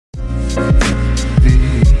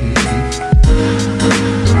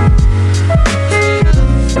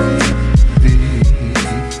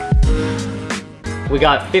We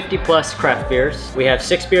got 50 plus craft beers. We have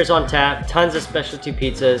 6 beers on tap, tons of specialty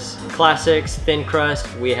pizzas, classics, thin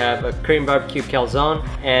crust. We have a Korean barbecue calzone,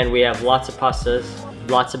 and we have lots of pastas,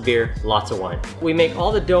 lots of beer, lots of wine. We make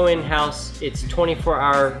all the dough in-house. It's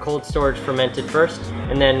 24-hour cold storage fermented first,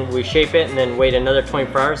 and then we shape it and then wait another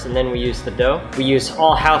 24 hours, and then we use the dough. We use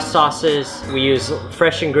all house sauces. We use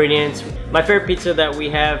fresh ingredients. My favorite pizza that we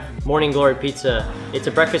have, Morning Glory Pizza. It's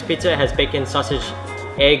a breakfast pizza. It has bacon, sausage,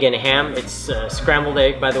 egg, and ham. It's scrambled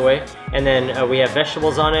egg, by the way. And then we have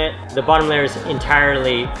vegetables on it. The bottom layer is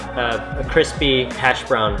entirely a crispy hash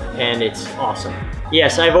brown, and it's awesome.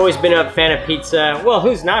 Yes, I've always been a fan of pizza. Well,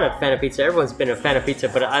 who's not a fan of pizza? Everyone's been a fan of pizza,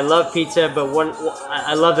 but I love pizza. But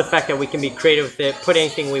I love the fact that we can be creative with it, put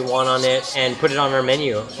anything we want on it, and put it on our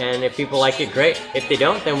menu. And if people like it, great. If they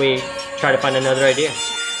don't, then we try to find another idea.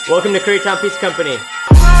 Welcome to Koreatown Pizza Company.